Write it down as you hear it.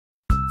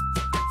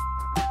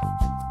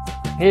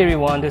Hey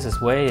everyone, this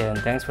is Wei and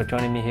thanks for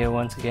joining me here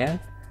once again.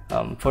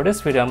 For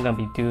this video, I'm going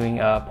to be doing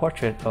a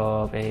portrait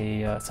of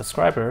a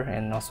subscriber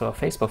and also a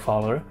Facebook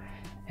follower,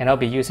 and I'll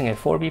be using a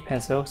 4B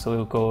pencil, so it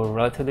will go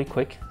relatively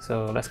quick.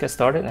 So let's get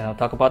started and I'll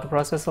talk about the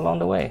process along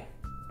the way.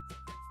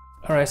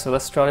 Alright, so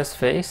let's draw this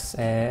face,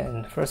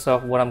 and first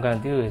off what I'm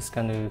going to do is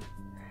going to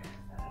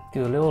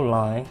do a little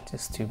line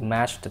just to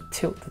match the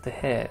tilt of the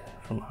head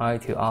from eye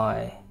to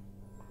eye.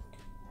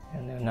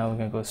 And then now we're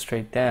going to go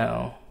straight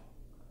down.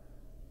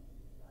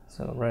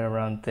 So right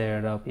around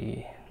there, that'll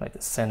be like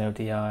the center of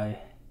the eye.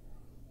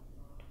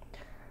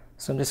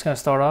 So I'm just going to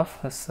start off.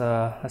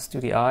 Let's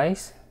do the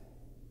eyes.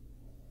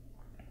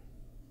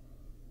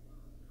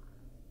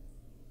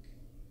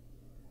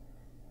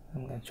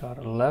 I'm going to draw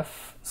the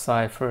left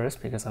side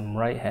first because I'm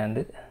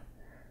right-handed.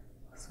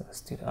 So let's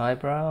do the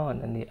eyebrow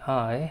and then the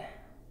eye.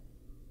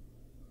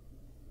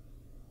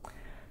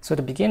 So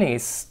the beginning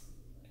is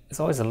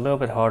always a little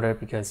bit harder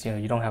because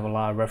you don't have a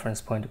lot of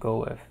reference point to go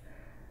with.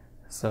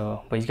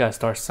 So, but you gotta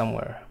start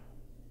somewhere.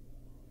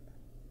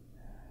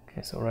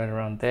 Okay, so right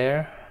around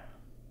there.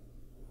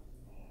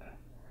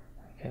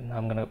 Okay, now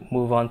I'm gonna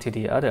move on to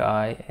the other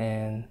eye,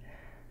 and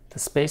the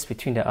space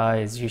between the eye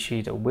is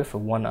usually the width of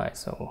one eye.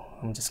 So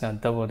I'm just gonna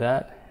double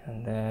that,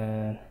 and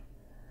then.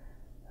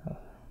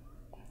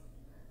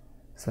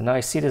 So now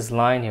I see this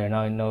line here.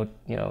 Now I know,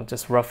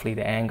 just roughly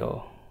the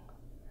angle,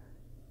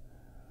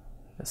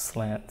 the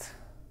slant,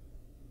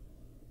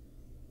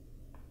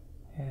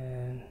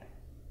 and.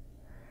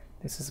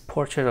 This is a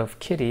portrait of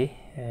Kitty,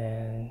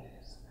 and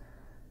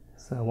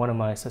it's one of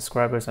my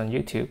subscribers on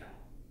YouTube,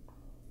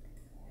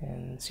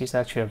 and she's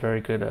actually a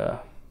very good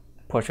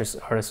portrait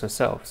artist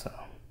herself. So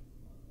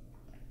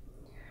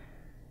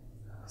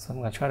I'm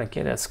going to try to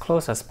get as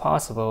close as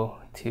possible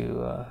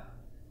to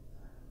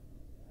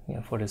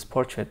for this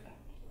portrait.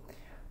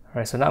 All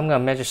right, so now I'm going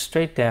to measure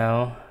straight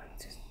down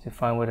to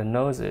find where the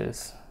nose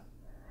is.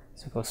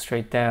 So go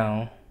straight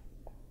down,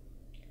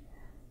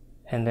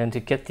 and then to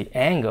get the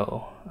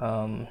angle.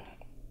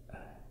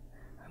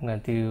 I'm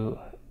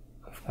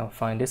gonna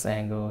find this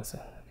angle. So,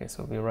 okay,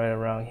 so it'll be right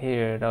around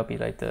here. That'll be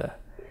like the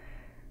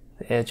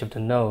edge of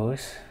the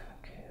nose.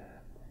 Okay.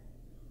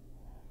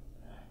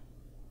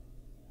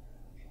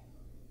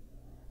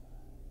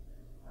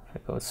 If I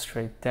go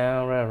straight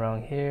down, right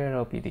around here,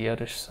 that'll be the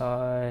other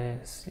side.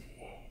 Let's see.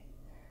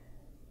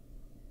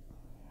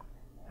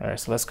 All right,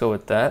 so let's go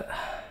with that.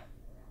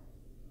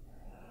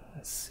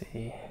 Let's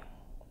see.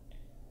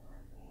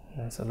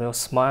 There's a little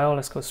smile.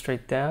 Let's go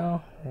straight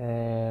down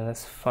and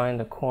let's find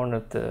the corner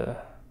of the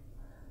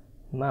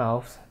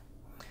mouth.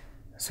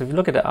 So if you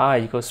look at the eye,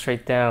 you go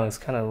straight down, it's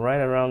kind of right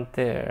around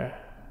there.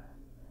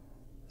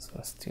 So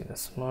let's do the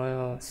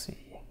smile. Let's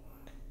see.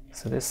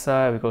 So this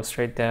side we go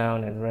straight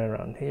down and right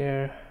around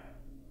here.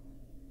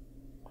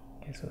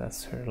 Okay, so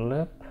that's her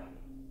lip.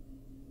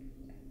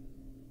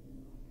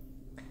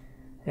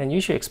 And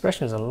usually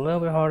expression is a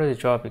little bit harder to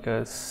draw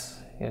because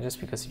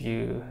just because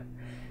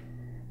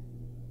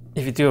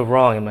if you do it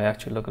wrong, it might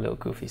actually look a little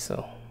goofy.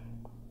 So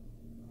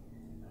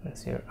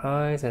let's see her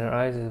eyes, and her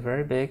eyes is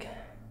very big.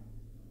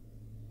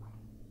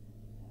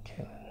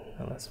 Okay,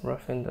 now let's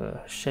roughen the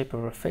shape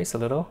of her face a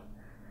little.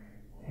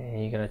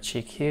 And you got a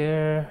cheek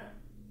here.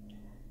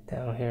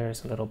 Down here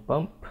is a little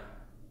bump.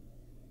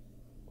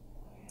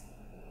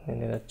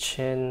 And then a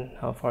chin.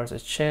 How far is the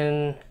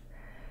chin?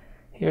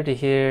 Here to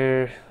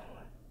here.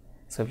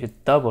 So if you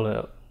double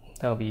it,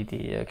 that'll be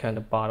the kind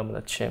of bottom of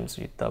the chin.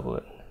 So you double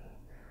it.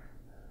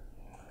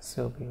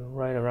 So it'll be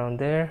right around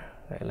there.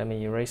 Right, let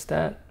me erase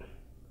that.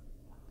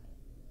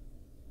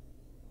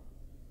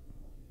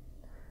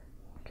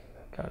 Okay,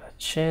 got a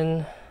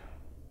chin.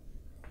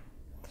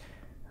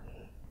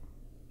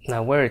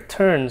 Now where it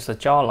turns, the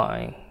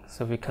jawline.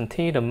 So if we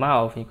continue the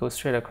mouth, you go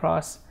straight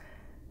across,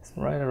 it's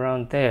right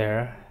around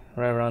there.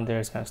 Right around there,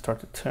 it's going to start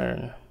to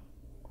turn.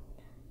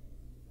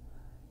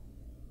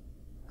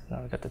 So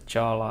now we got the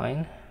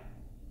jawline.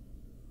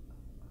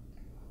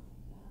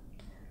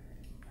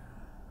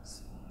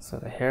 So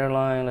the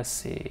hairline, let's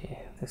see,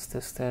 this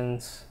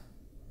distance,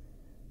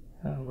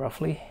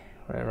 roughly,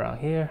 right around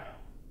here.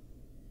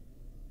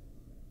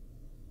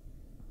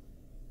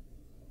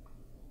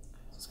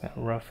 Just gonna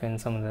roughen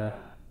some of the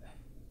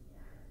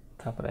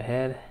top of the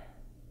head.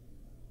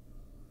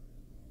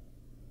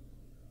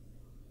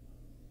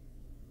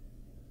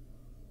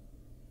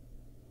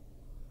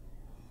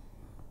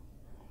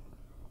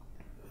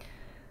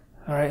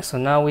 All right, so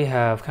now we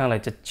have kind of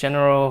like the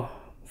general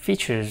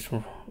features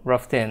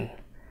roughed in.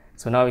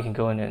 So now we can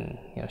go in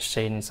and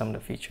shade in some of the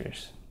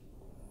features.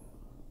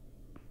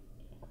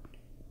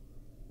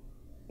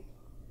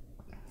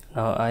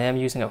 Now I am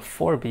using a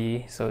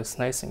 4B, so it's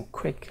nice and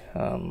quick.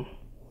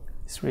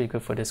 It's really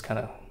good for this kind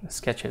of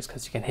sketches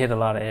because you can hit a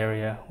lot of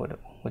area with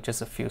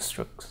just a few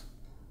strokes.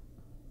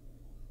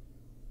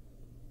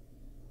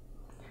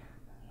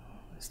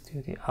 Let's do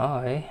the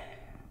eye.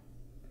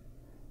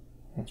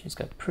 And she's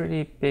got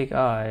pretty big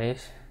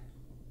eyes.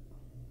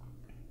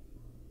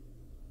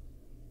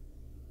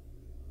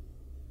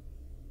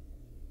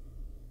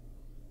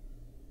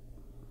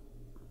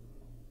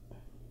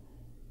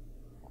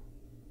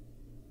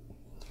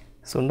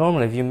 So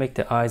normally if you make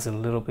the eyes a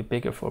little bit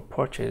bigger for a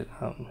portrait,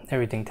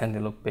 everything tends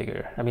to look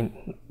bigger. I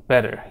mean,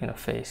 better in a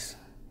face.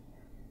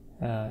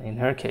 In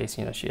her case,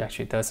 she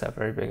actually does have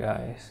very big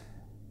eyes.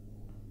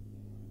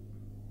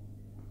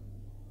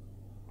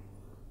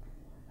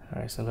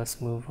 All right, so let's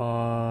move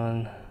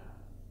on.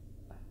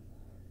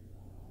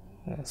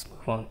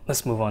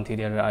 Let's move on to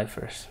the other eye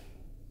first.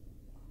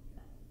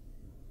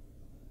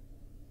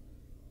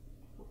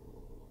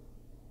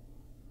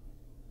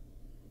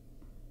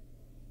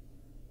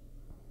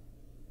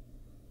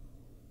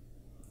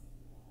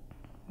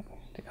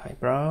 The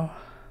eyebrow.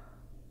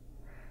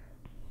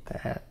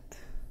 That.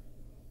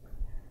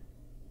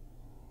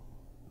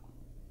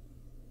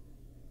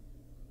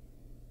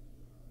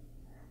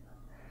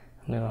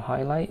 A little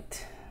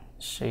highlight,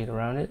 shade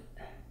around it.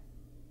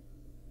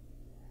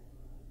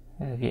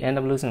 And if you end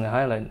up losing the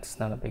highlight, it's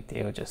not a big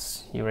deal,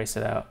 just erase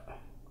it out.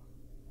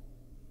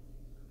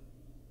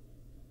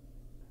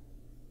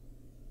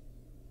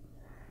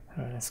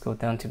 Alright, let's go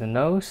down to the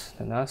nose,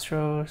 the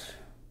nostrils.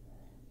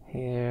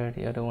 Here,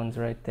 the other one's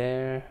right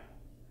there.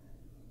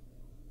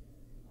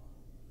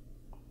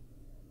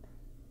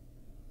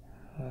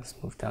 Let's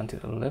move down to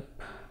the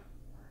lip.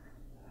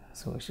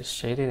 So we just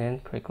shade it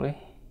in quickly.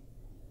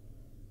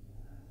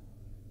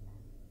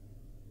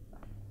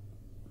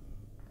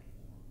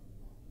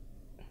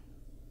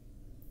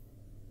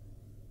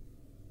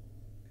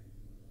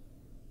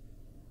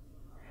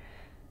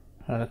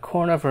 Now the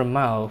corner of her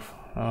mouth,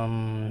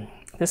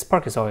 this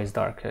part is always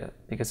darker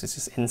because it's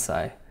just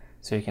inside,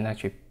 so you can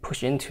actually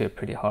push into it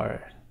pretty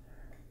hard.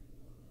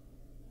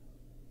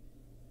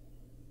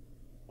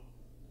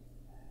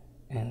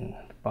 And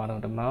the bottom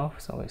of the mouth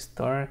is always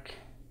dark.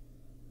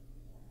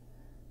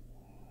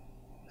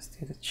 Let's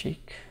do the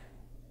cheek.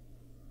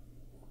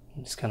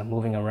 I'm just kind of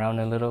moving around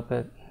a little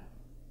bit.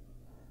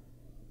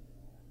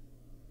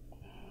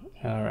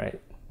 All right,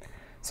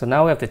 so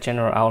now we have the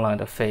general outline of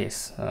the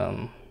face,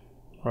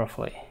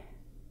 roughly.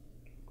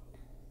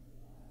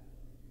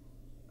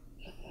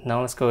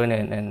 Now let's go in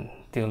and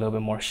do a little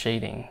bit more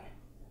shading.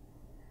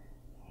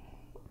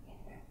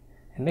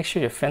 And make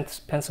sure your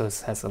pencil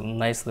has a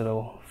nice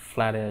little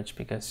flat edge,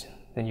 because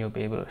then you'll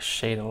be able to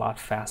shade a lot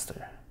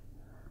faster.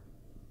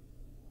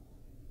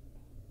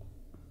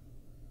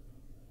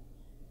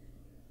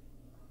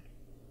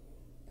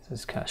 So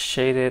just kind of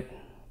shade it.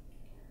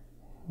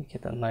 You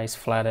get a nice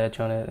flat edge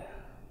on it.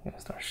 You're gonna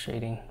start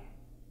shading.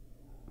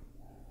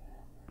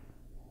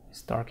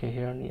 It's darker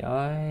here on the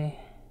eye.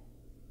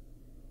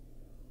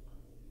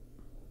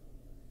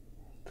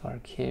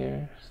 Dark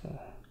here. So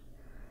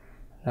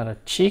now the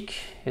cheek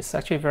is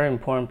actually very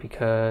important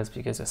because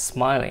it's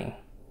smiling.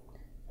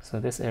 So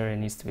this area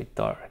needs to be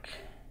dark.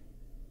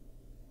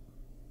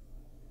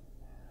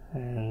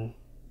 And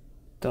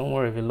don't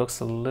worry if it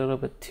looks a little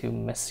bit too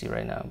messy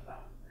right now.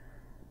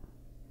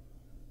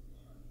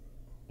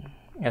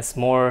 As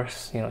more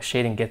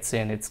shading gets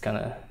in,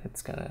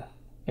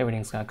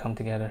 everything's gonna come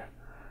together,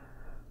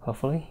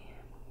 hopefully.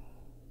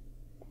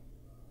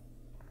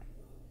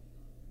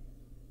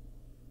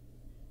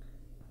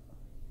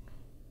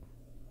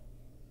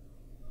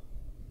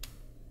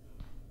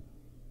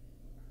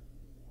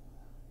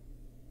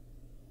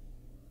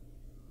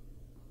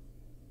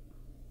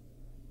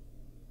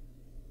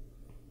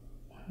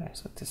 Alright,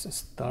 so this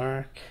is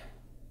dark.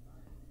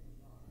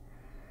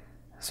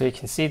 So you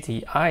can see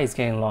the eye is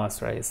getting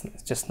lost, right?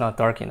 It's just not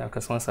dark enough,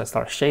 because once I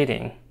start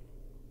shading,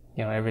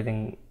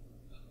 everything,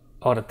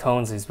 all the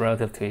tones is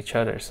relative to each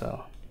other.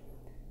 So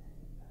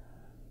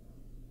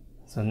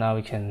now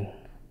we can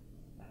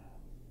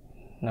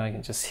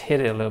just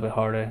hit it a little bit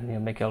harder,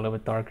 make it a little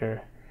bit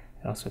darker,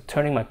 and also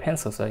turning my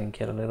pencil so I can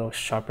get a little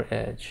sharper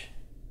edge.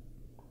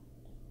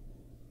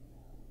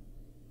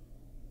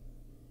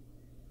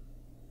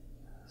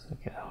 So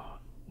get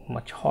a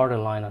much harder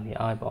line on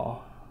the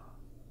eyeball.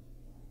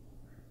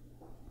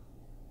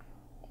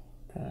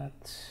 That.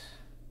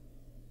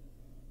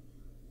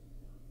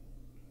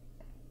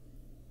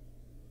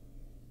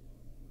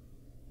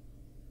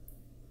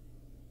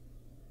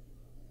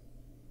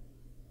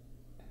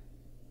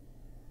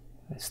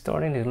 It's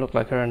starting to look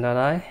like her in that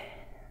eye.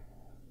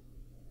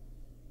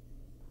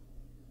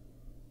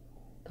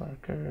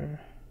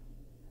 Darker.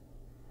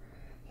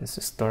 This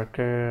is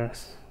darker.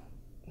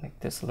 Make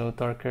this a little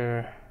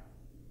darker.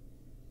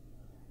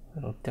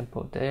 Little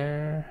dimple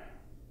there.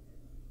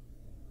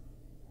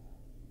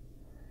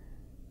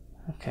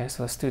 Okay,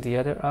 so let's do the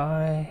other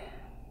eye.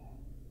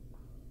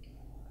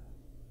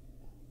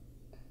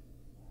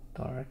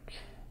 Dark.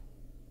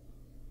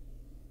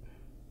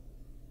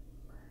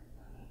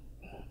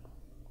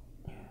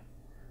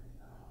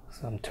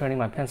 So I'm turning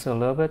my pencil a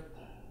little bit,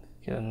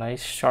 get a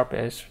nice sharp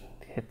edge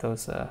to hit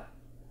those,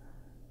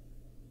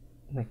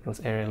 make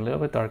those areas a little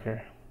bit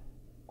darker.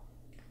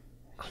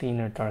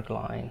 Cleaner dark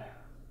line.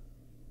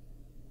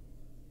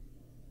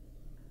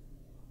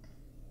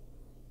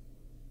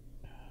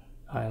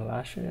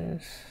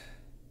 Eyelashes.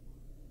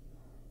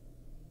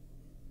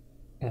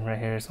 And right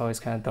here is always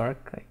kind of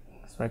dark, like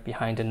it's right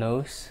behind the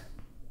nose.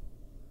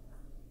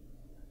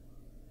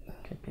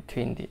 Okay,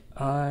 between the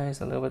eyes,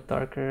 a little bit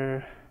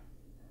darker.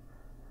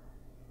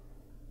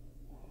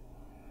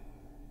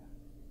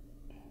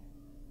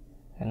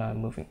 now I'm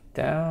moving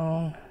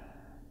down.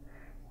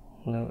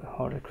 A little bit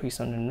harder crease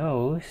on the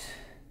nose.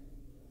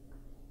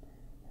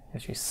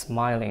 She's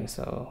smiling,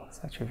 so it's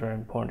actually very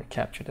important to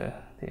capture the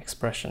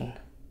expression.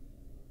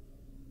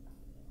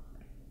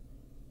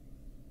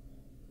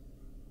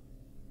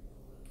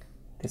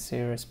 This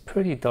area is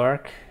pretty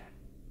dark,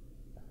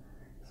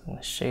 so I'm going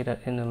to shade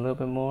that in a little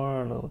bit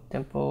more, a little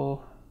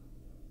dimple.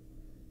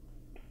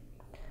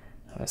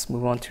 Let's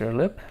move on to your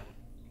lip.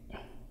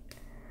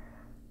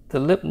 The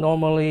lip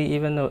normally,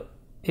 even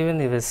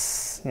if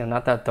it's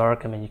not that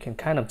dark, I mean, you can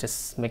kind of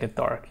just make it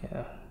dark.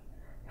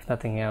 If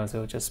nothing else, it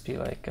will just be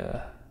like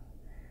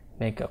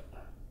makeup.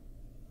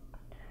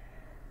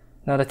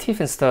 Now the teeth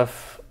and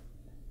stuff,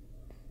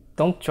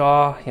 don't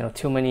draw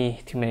too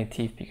many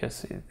teeth,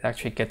 because it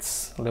actually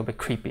gets a little bit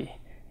creepy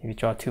if you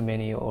draw too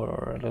many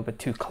or a little bit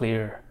too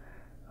clear.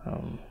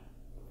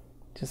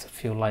 Just a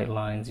few light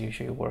lines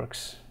usually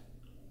works.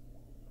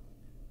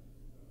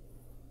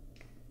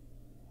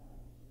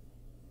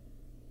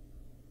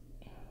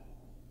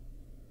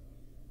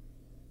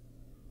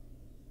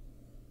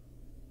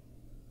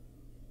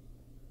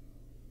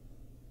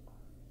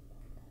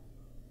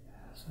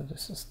 So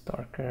this is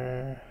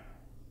darker.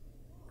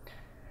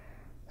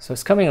 So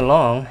it's coming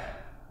along.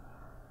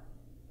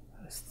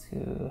 Let's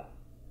do.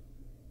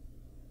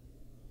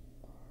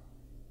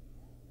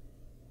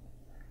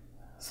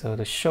 So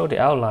to show the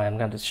outline, I'm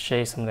going to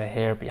shade some of the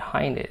hair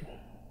behind it.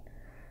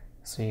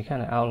 So you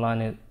kind of outline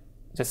it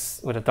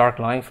just with a dark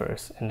line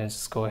first, and then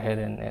just go ahead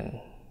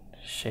and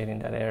shade in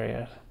that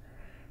area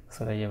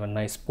so that you have a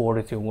nice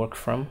border to work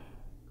from.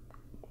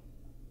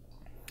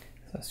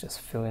 So let's just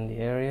fill in the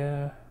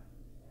area.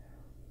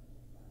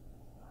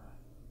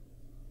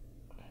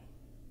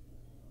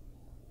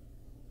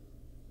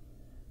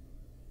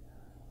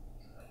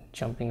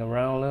 Jumping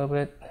around a little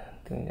bit,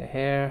 doing the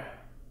hair.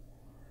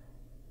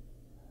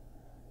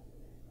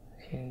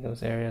 Hitting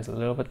those areas a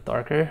little bit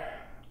darker.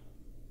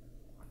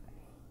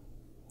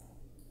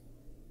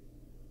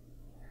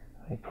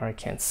 You probably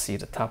can't see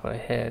the top of the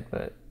head,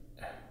 but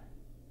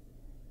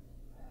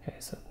okay,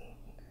 so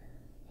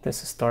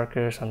this is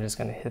darker, so I'm just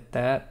gonna hit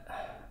that.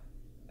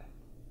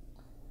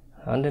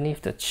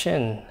 Underneath the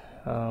chin,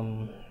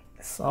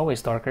 it's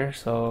always darker,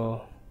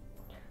 so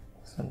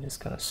I'm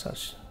just gonna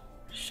start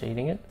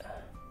shading it.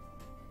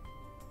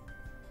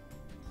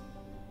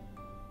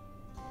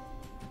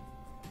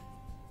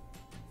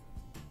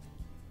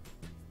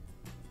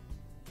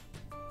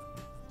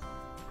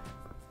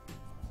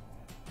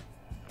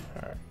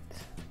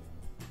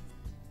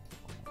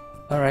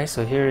 Alright,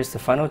 so here is the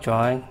final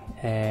drawing,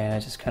 and I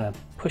just kind of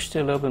pushed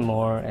it a little bit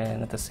more,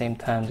 and at the same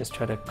time just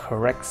try to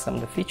correct some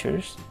of the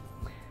features.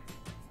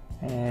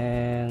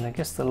 And I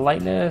guess the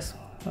lightness,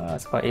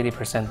 it's about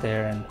 80%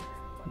 there,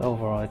 but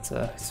overall it's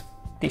a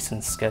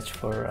decent sketch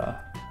for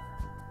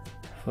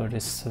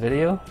this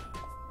video.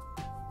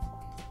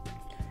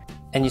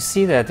 And you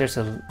see that there's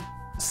a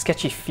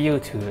sketchy feel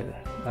to it,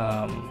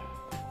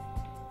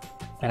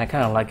 and I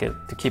kind of like it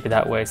to keep it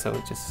that way, so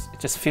it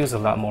just feels a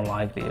lot more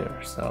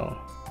livelier. So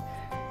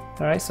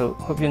alright, so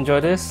hope you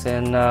enjoyed this,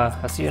 and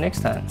I'll see you next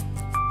time.